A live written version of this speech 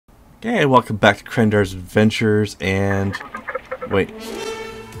Okay, welcome back to Krendar's Adventures, and... wait.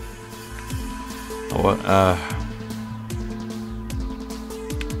 Oh, what,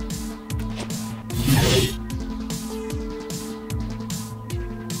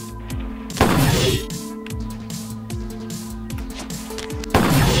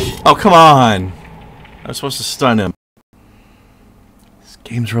 oh, come on! I was supposed to stun him. This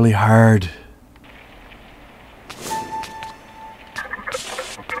game's really hard.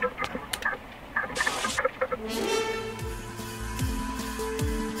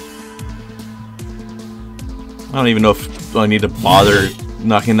 I don't even know if I need to bother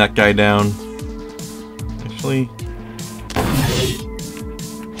knocking that guy down. Actually...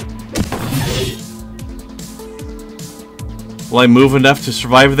 will I move enough to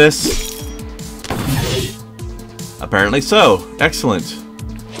survive this? Apparently so. Excellent.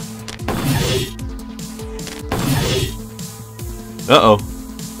 Uh-oh.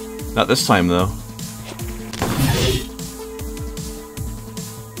 Not this time, though.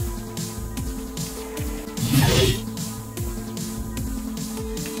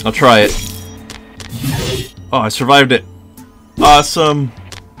 I'll try it. Oh, I survived it. Awesome.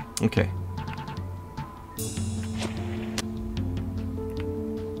 Okay.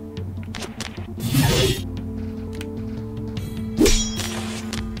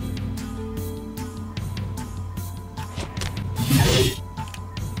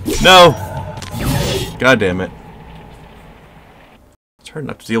 No! God damn it. It's hard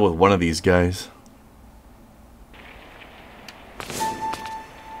enough to deal with one of these guys.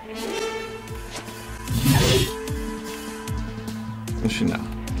 Actually, no.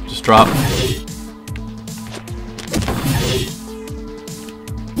 Just drop.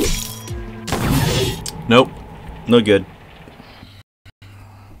 Nope. No good.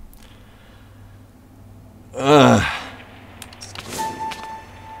 Ugh.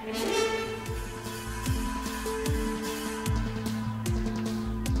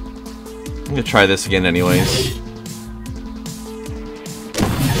 I'm gonna try this again anyways.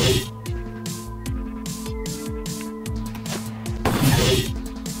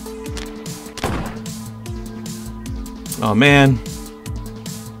 Oh man.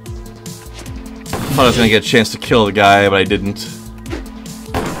 Thought I was gonna get a chance to kill the guy, but I didn't.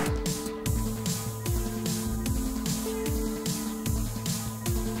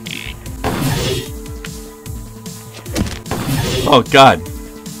 Oh god.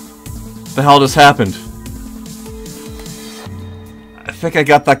 What the hell just happened? I think I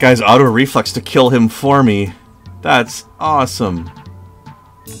got that guy's auto reflex to kill him for me. That's awesome.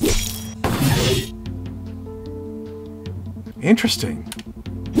 Interesting.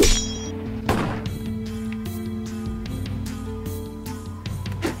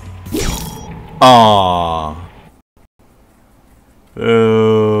 Aww.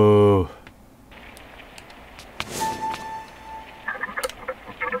 Boo.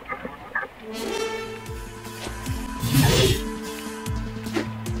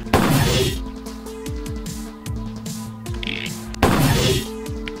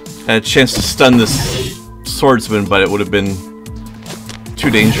 I had a chance to stun this swordsman, but it would have been too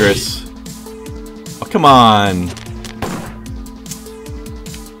dangerous. Oh, come on.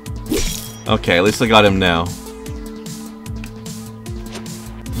 Okay, at least I got him now.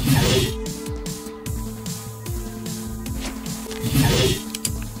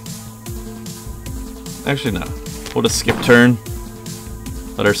 Actually, no. We'll just skip turn.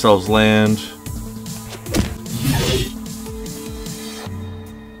 Let ourselves land.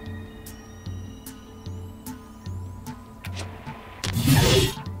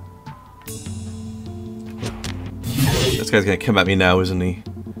 This guy's gonna come at me now, isn't he?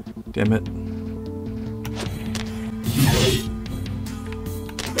 Damn it.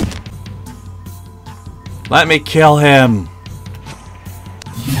 Let me kill him!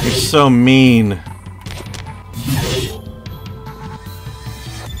 You're so mean.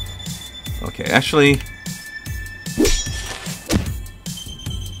 Okay, actually...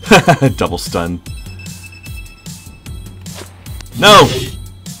 double stun. No!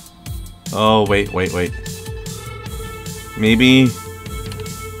 Oh, wait. Maybe...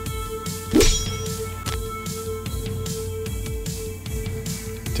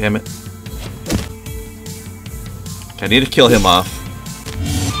 damn it. I need to kill him off.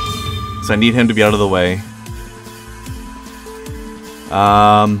 So I need him to be out of the way.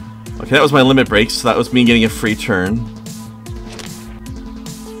 Okay, that was my limit break, so that was me getting a free turn.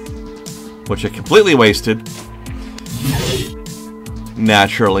 Which I completely wasted.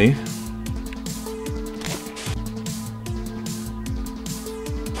 Naturally.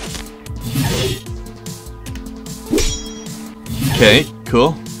 Okay,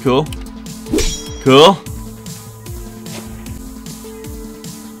 cool. Cool. Cool.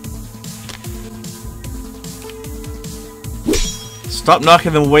 Stop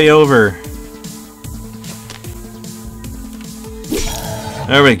knocking them way over.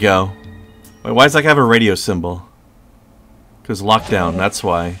 There we go. Wait, why does that have a radio symbol? Because lockdown, that's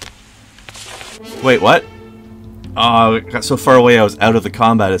why. Wait, what? Oh, it got so far away I was out of the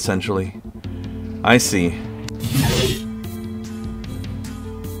combat, essentially. I see.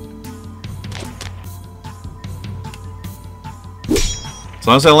 As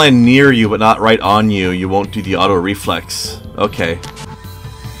long as I land near you but not right on you, you won't do the auto reflex. Okay.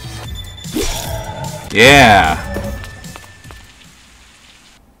 Yeah!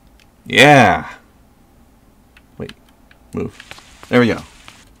 Yeah! Wait. Move. There we go.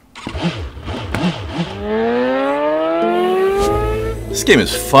 This game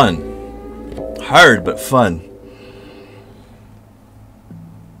is fun. Hard, but fun.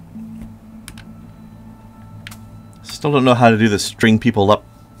 Still don't know how to do the string people up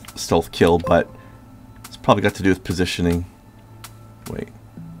stealth kill, but it's probably got to do with positioning. Wait.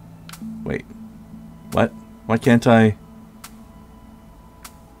 Wait. What? Why can't I...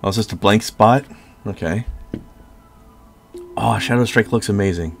 Oh, it's just a blank spot? Okay. Oh, Shadow Strike looks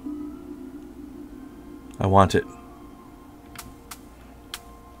amazing. I want it.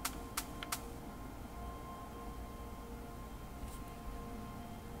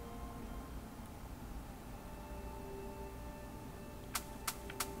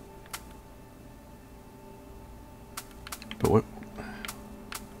 But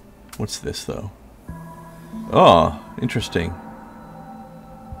what's this though? Oh, interesting.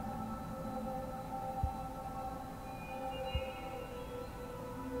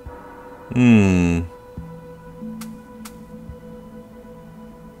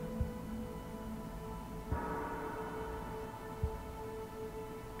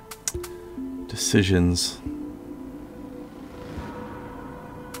 Decisions.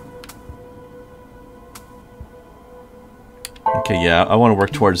 Okay, yeah, I want to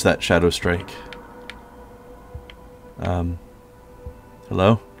work towards that Shadow Strike.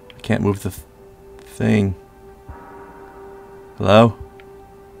 Hello? I can't move the thing. Hello?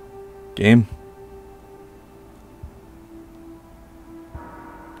 Game?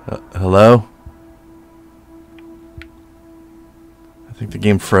 Hello? I think the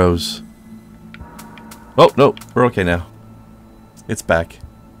game froze. Oh, no, we're okay now. It's back.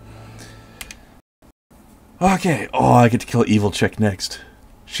 Okay, oh, I get to kill Evil Chick next.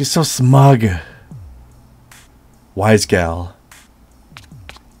 She's so smug. Wise gal.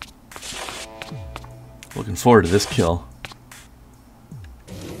 Looking forward to this kill.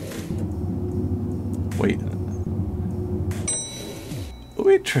 Wait. Oh,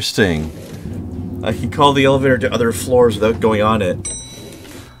 interesting. I can call the elevator to other floors without going on it.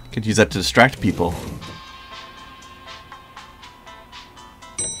 Could use that to distract people.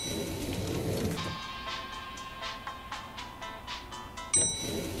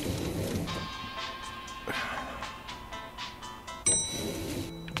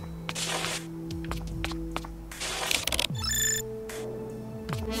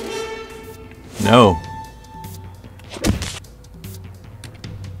 No.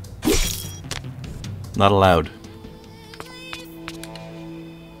 Not allowed.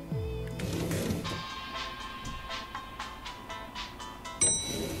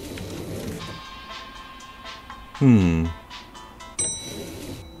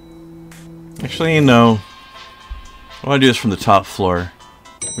 Actually, no. I want to do this from the top floor.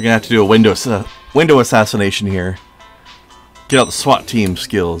 We're gonna have to do a window assassination here. Get out the SWAT team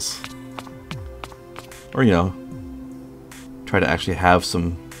skills. Or, you know, try to actually have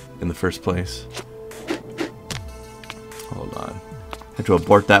some in the first place. Hold on. I have to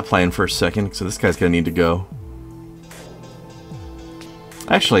abort that plan for a second, so this guy's gonna need to go.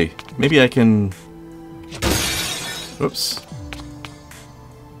 Actually, maybe I can... Oops.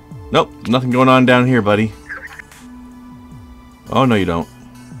 Nope, nothing going on down here, buddy. Oh, no you don't.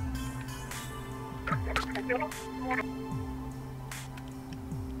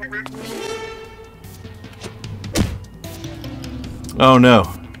 Oh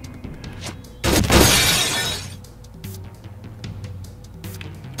no.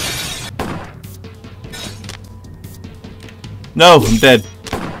 No, I'm dead.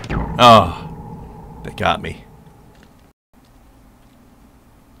 Oh, they got me.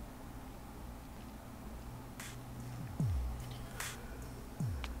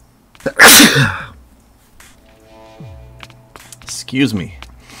 Excuse me.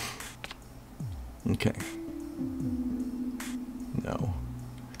 Okay. No.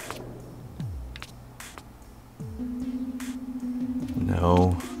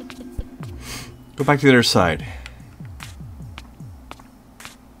 No. Go back to the other side.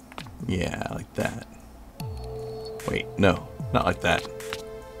 Yeah, like that. Wait, no, not like that.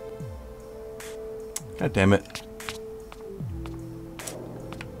 God damn it.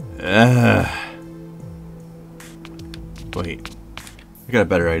 Wait, I got a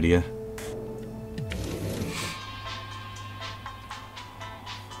better idea.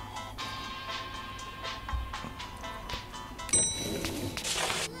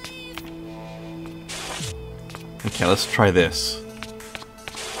 Okay, let's try this.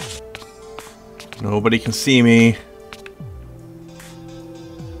 Nobody can see me.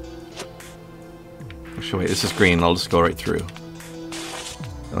 Actually, wait, this is green. I'll just go right through.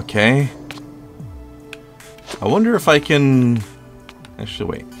 Okay. I wonder if I can... Actually,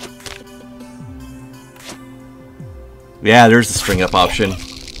 wait. Yeah, there's the string up option.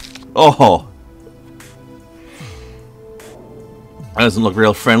 Oh! That doesn't look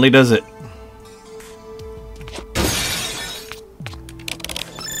real friendly, does it?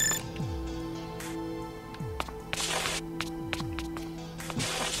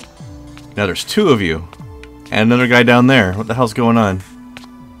 Now there's two of you. And another guy down there. What the hell's going on?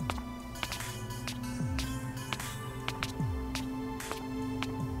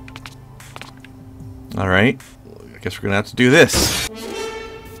 Alright. I guess we're gonna have to do this.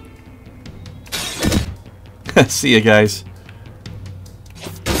 See ya, guys.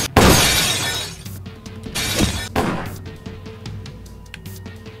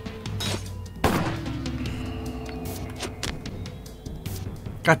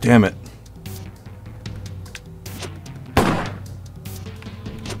 God damn it.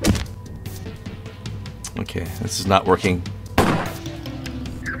 Okay, this is not working.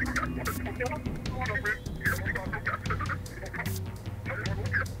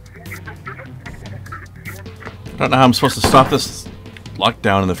 I don't know how I'm supposed to stop this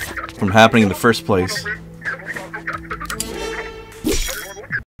lockdown from happening in the first place.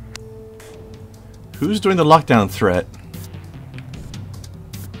 Who's doing the lockdown threat?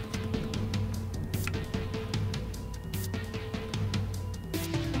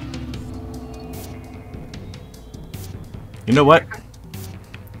 You know what?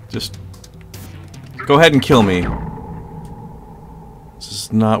 Just go ahead and kill me. This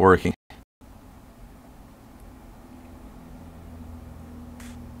is not working.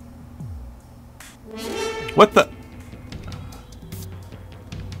 What the?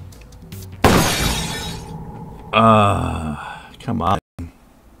 Come on. I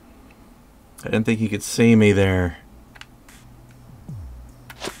didn't think you could see me there.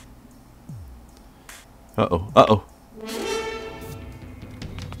 Uh-oh, uh-oh.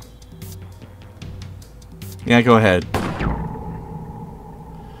 Yeah, go ahead.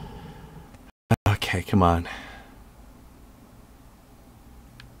 Okay, come on.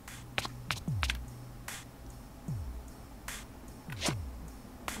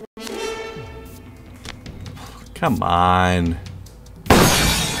 Come on.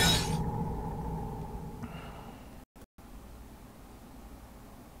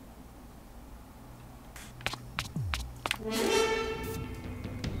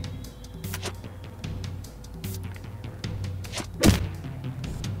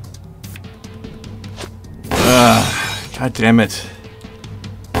 God damn it.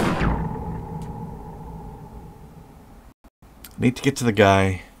 I need to get to the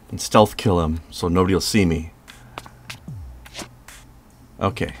guy and stealth kill him so nobody will see me.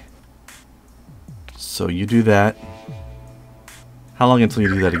 Okay. So you do that. How long until you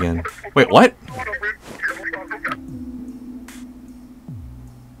do that again? Wait, what?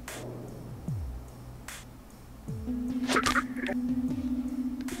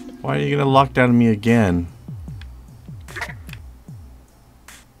 Why are you gonna lock down me again?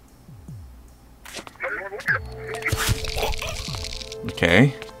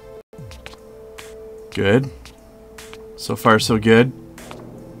 Okay. Good. So far, so good.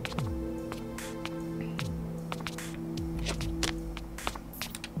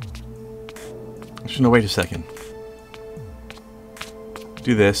 Actually, no, wait a second.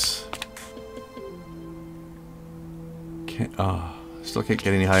 Do this. Can't, oh, still can't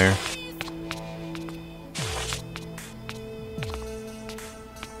get any higher.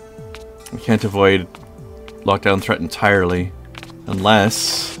 I can't avoid lockdown threat entirely.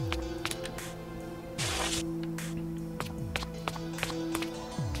 Unless...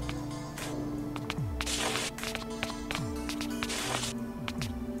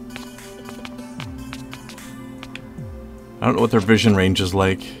 I don't know what their vision range is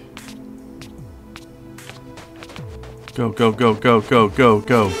like. Go, go, go, go, go, go,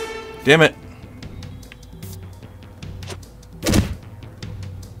 go. Damn it!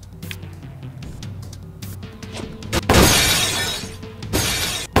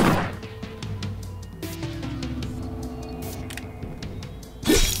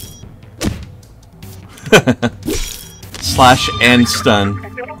 Slash and stun.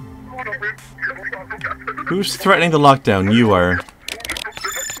 Who's threatening the lockdown? You are.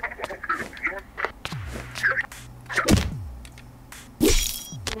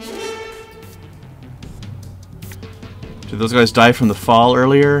 Did those guys die from the fall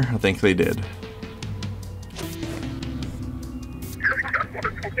earlier? I think they did.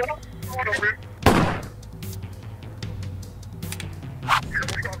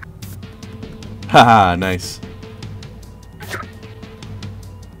 Haha, nice.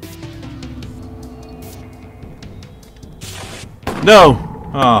 No!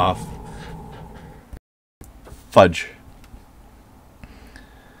 Ah, fudge.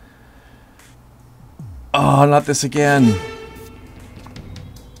 Oh, not this again.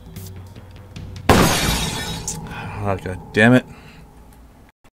 Oh, God damn it.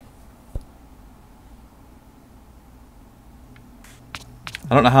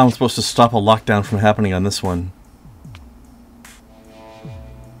 I don't know how I'm supposed to stop a lockdown from happening on this one.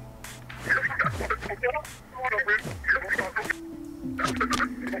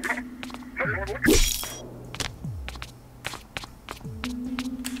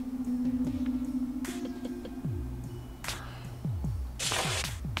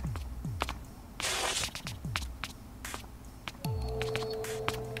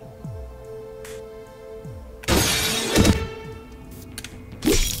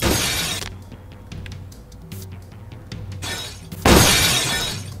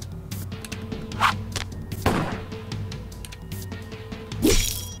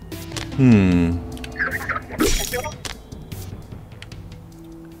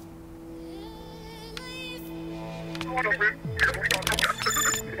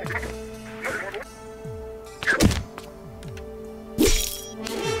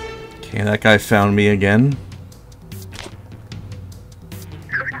 Okay, that guy found me again.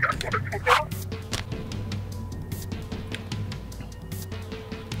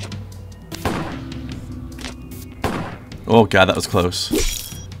 Oh God, that was close.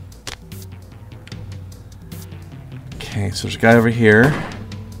 Okay, so there's a guy over here.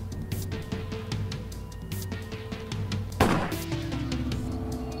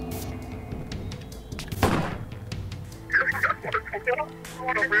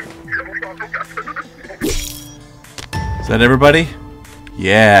 Is that everybody?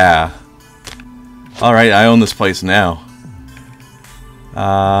 Yeah. Alright, I own this place now.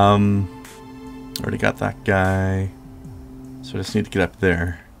 Already got that guy. So I just need to get up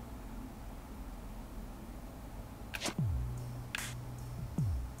there.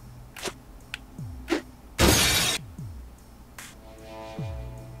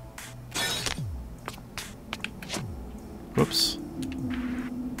 Whoops.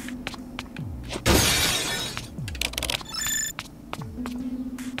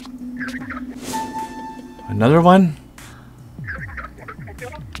 Another one?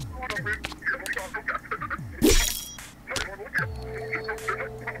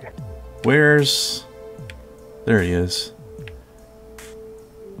 Where's... There he is.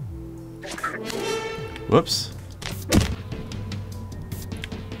 Whoops.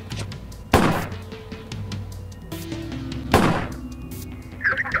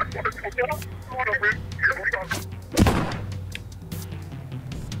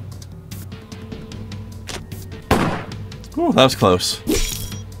 Ooh, that was close.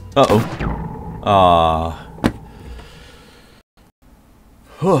 Uh-oh.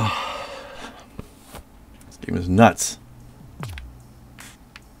 This game is nuts.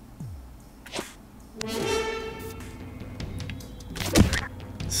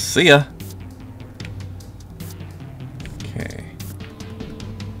 See ya. Okay.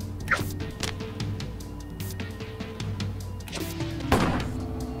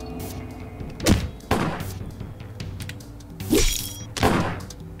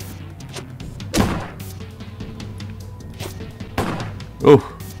 Oh,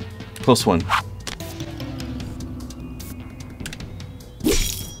 close one.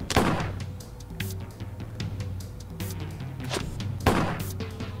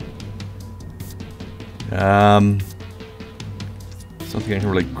 Something I can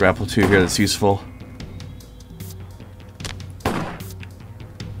really grapple to here that's useful.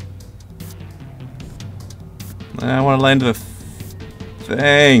 I want to land the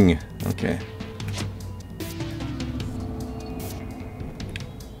thing. Okay.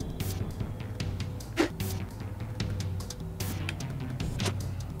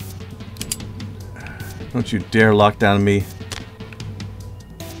 Don't you dare lock down me.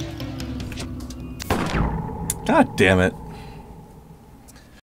 God damn it.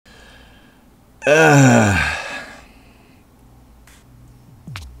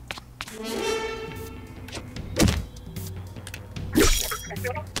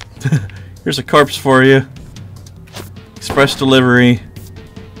 Here's a corpse for you. Express delivery.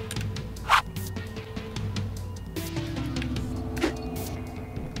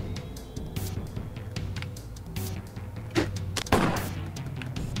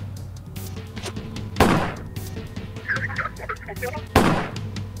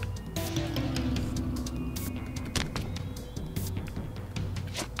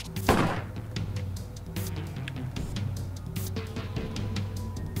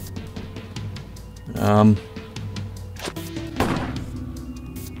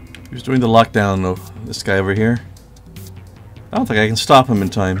 Who's doing the lockdown? Oh, this guy over here. I don't think I can stop him in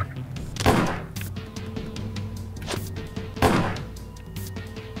time.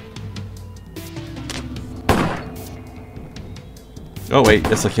 Oh wait,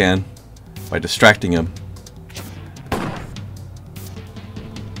 yes I can. By distracting him.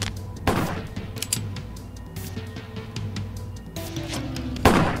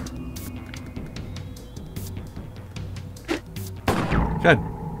 God.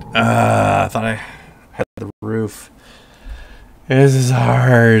 I thought I had the roof. This is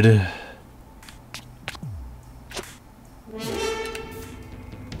hard.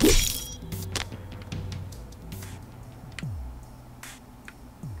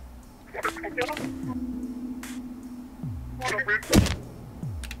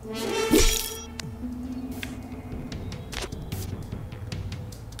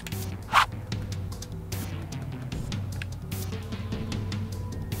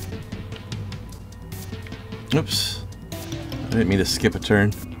 Oops. I didn't mean to skip a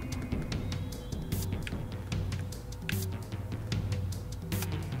turn.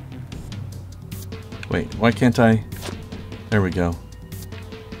 Wait, why can't I? There we go.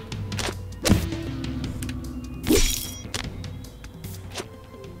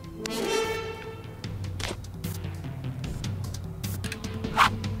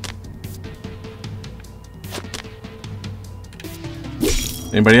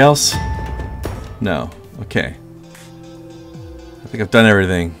 Anybody else? No. Okay. I think I've done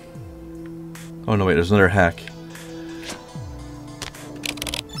everything. Oh no, wait, there's another hack.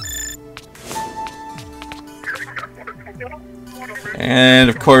 And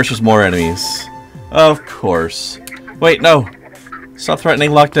of course there's more enemies. Of course. Wait, no! Stop threatening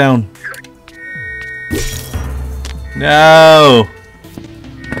lockdown. No!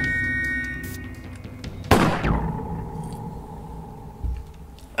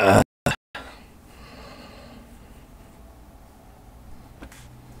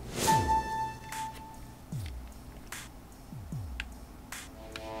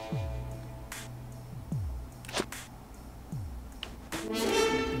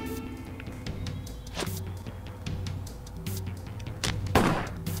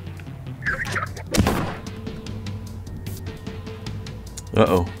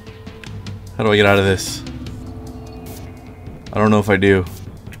 Uh-oh. How do I get out of this? I don't know if I do.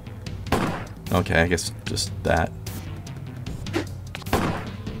 Okay, I guess just that.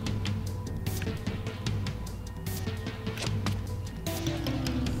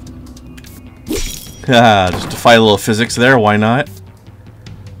 Just defy a little physics there, why not?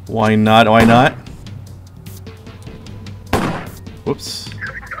 Why not, why not? Whoops.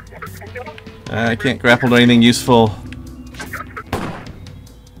 I can't grapple to anything useful.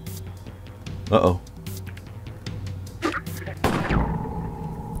 Uh-oh.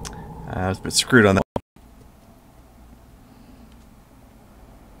 I was a bit screwed on that.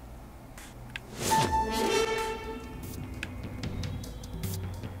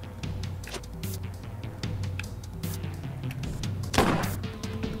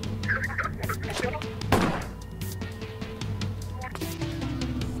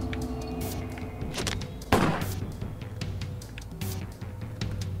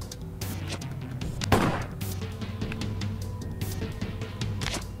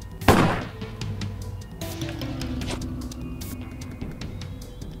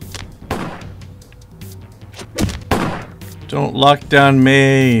 Don't lock down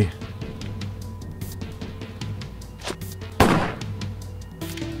me.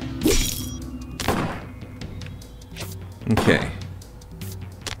 Okay.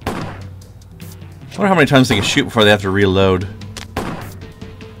 I wonder how many times they can shoot before they have to reload.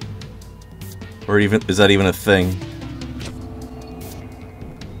 Or even, is that even a thing?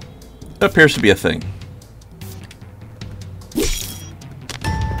 It appears to be a thing.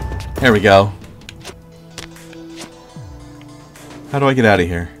 There we go. How do I get out of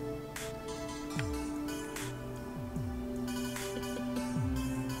here?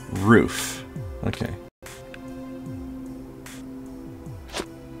 Roof. Okay.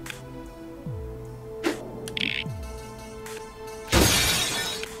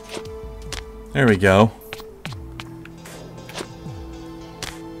 There we go.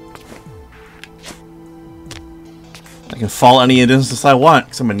 I can fall any distance I want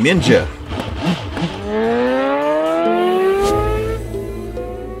because I'm a ninja.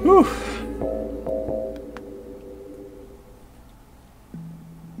 Whew.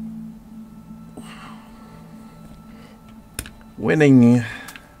 Winning.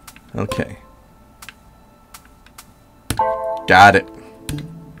 Okay. Got it.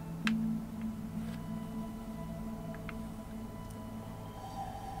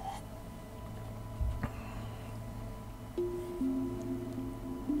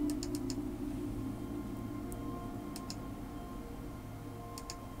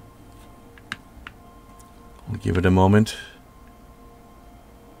 We'll give it a moment.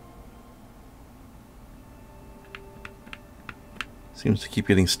 Seems to keep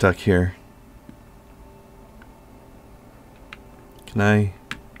getting stuck here. Can I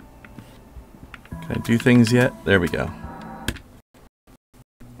do things yet? There we go.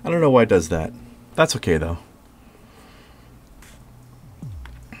 I don't know why it does that. That's okay though.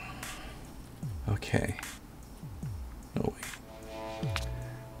 Okay. Oh wait.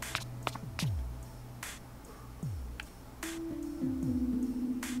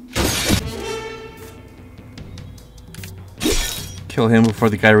 Kill him before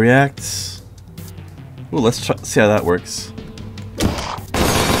the guy reacts. Ooh, let's see how that works.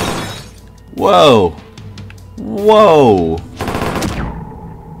 Whoa! Whoa!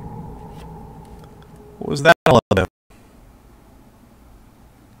 What was that all about?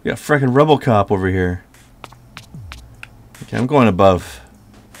 We got frickin' RoboCop over here. Okay, I'm going above.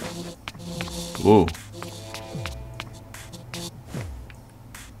 Ooh.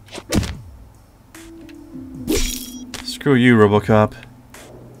 Screw you, RoboCop.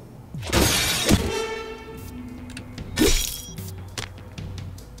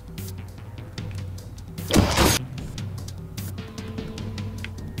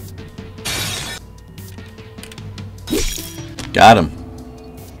 Got him.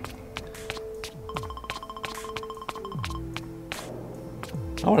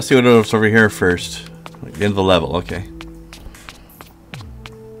 I want to see what's over here first. Like the end of the level, okay.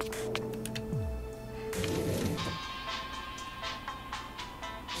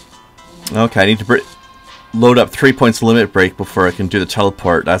 Okay, I need to load up 3 points limit break before I can do the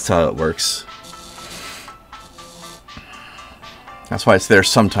teleport. That's how it works. That's why it's there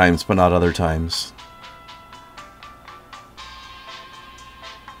sometimes, but not other times.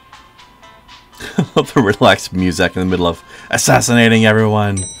 Love the relaxed music in the middle of assassinating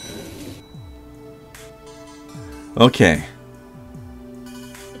everyone. Okay.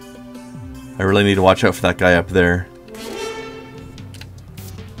 I really need to watch out for that guy up there.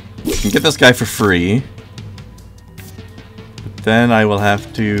 I can get this guy for free. But then I will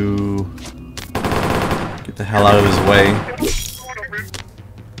have to get the hell out of his way.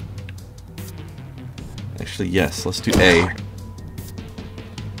 Actually, yes, let's do A.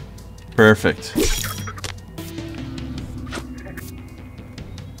 Perfect.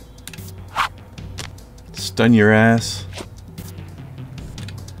 Stun your ass.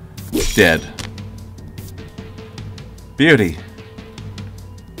 Dead. Beauty.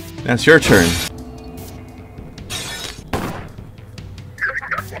 Now it's your turn.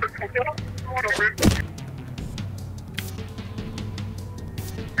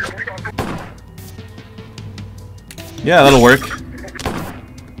 Yeah, that'll work.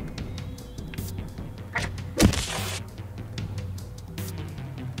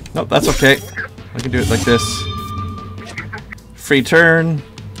 Nope, that's okay. I can do it like this. Free turn.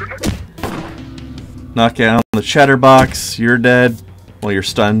 Knock out the chatterbox. You're dead. Well, you're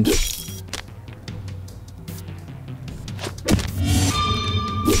stunned.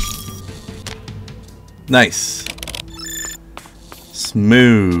 Nice.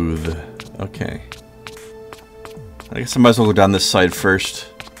 Smooth. Okay. I guess I might as well go down this side first.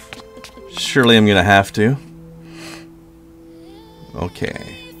 Surely I'm gonna have to.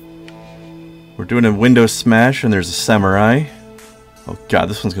 Okay. We're doing a window smash and there's a samurai. Oh god,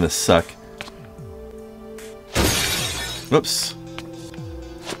 this one's gonna suck. Whoops.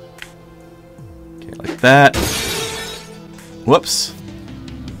 Okay, like that. Whoops.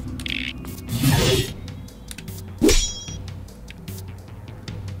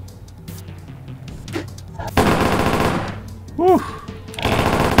 Whew.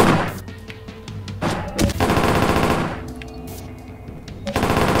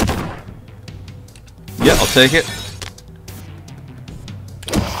 Yeah, I'll take it.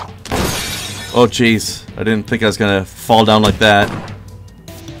 Oh jeez, I didn't think I was gonna fall down like that.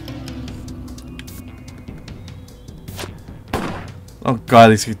 Oh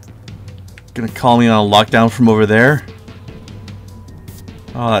god, Gonna call me on a lockdown from over there?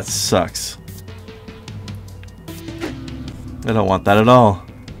 Oh, that sucks. I don't want that at all.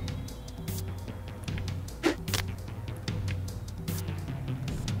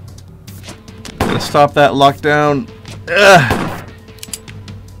 Gotta stop that lockdown. Ugh.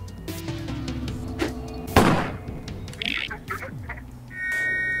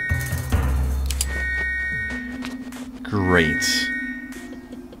 Great.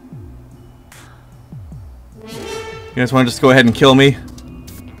 You guys want to just go ahead and kill me?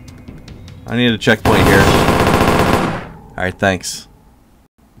 I need a checkpoint here. Alright, thanks.